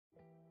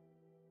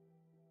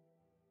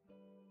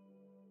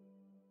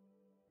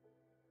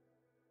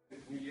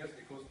new years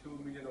because 2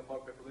 million of our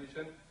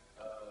population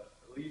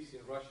lives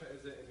in Russia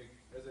as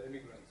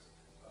immigrants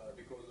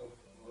because of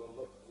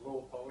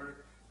low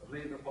power,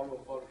 labor power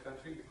of our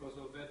country. Because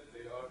of that,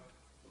 they are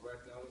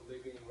right now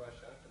living in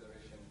Russia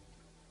Federation.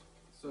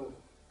 So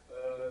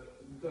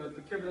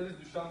the capital is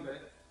Dushanbe.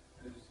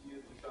 As you see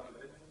here,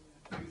 Dushanbe.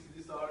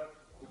 These are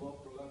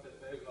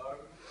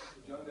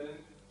Jandan,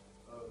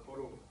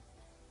 Korum.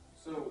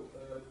 So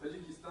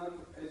Tajikistan,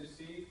 as you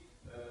see,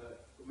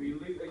 we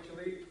live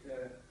actually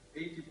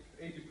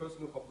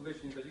 80% of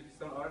population in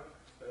Tajikistan are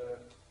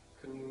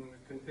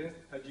contains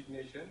Tajik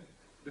nation.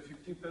 The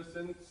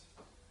 15%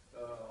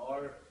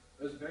 are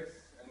Uzbeks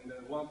and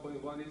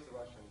 1.1 is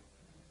Russian.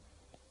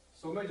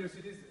 So major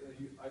cities,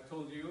 I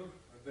told you,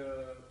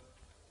 the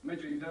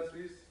major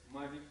industries,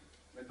 mining,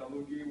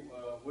 metallurgy,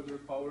 water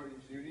power,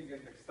 engineering,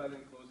 and textile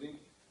and clothing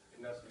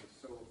industries.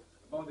 So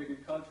about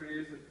agriculture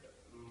is,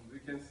 we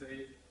can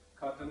say,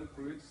 cotton,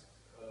 fruits,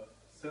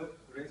 silk,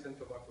 grains, and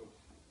tobacco.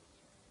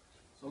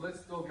 So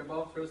let's talk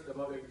first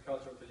about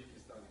agriculture of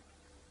Tajikistan.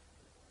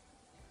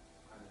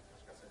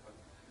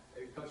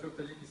 Agriculture of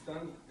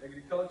Tajikistan.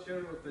 Agriculture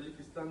of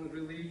Tajikistan,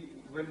 really,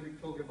 when we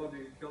talk about the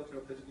agriculture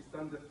of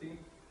Tajikistan,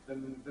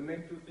 the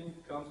main two things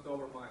comes to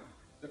our mind.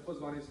 The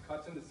first one is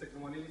cotton, the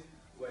second one is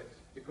wheat,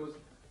 because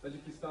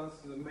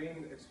Tajikistan's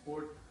main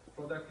export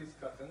product is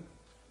cotton,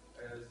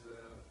 as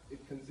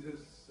it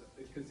considers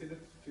 15%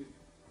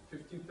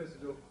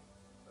 of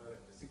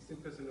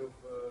 16% of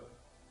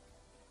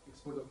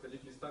export of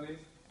Tajikistan is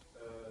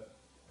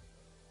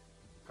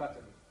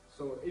cotton.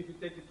 So if you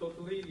take it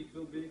totally, it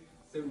will be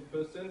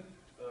 7%.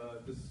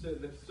 The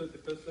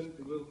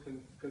 30% will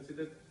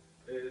consider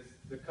is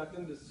the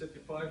cotton. The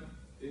 35%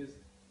 is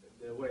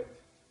the wheat.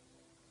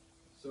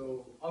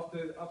 So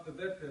after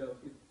that,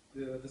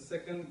 the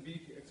second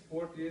big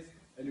export is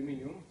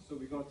aluminium. So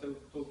we're going to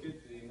talk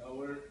it in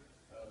our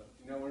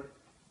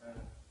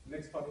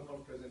next part of our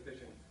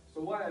presentation.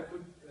 So why I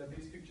put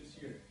these pictures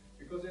here?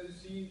 Because as you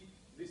see,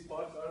 these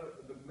parts are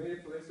the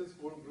main places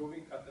for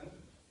growing cotton,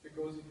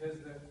 because it has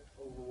the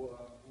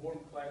warm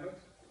climate.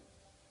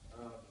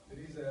 There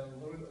is a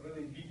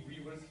really big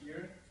rivers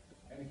here,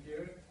 and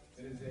here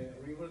there is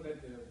a river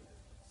that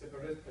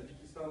separates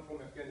Tajikistan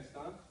from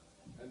Afghanistan,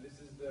 and this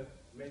is the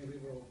main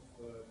river of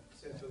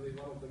Central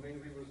Asia, one of the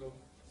main rivers of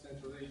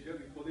Central Asia.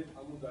 We call it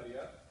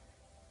Amudarya.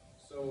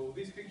 So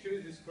this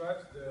picture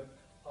describes the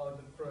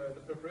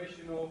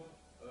preparation of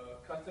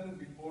cotton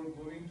before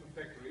going to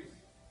factories.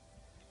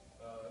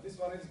 This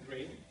one is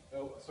wheat.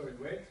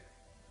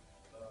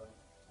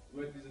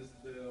 Wheat is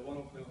one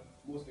of the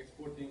most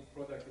exporting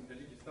products in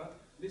Tajikistan.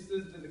 This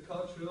is the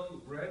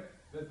cultural bread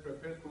that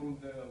prepared from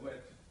the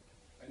wheat.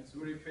 And it's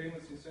very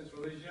famous in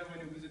Central Asia. When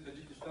you visit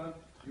Tajikistan,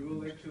 you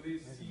will actually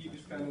see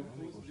this kind of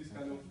foods, this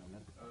kind of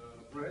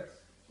breads.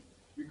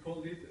 We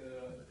call it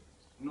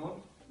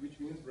non, which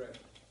means bread.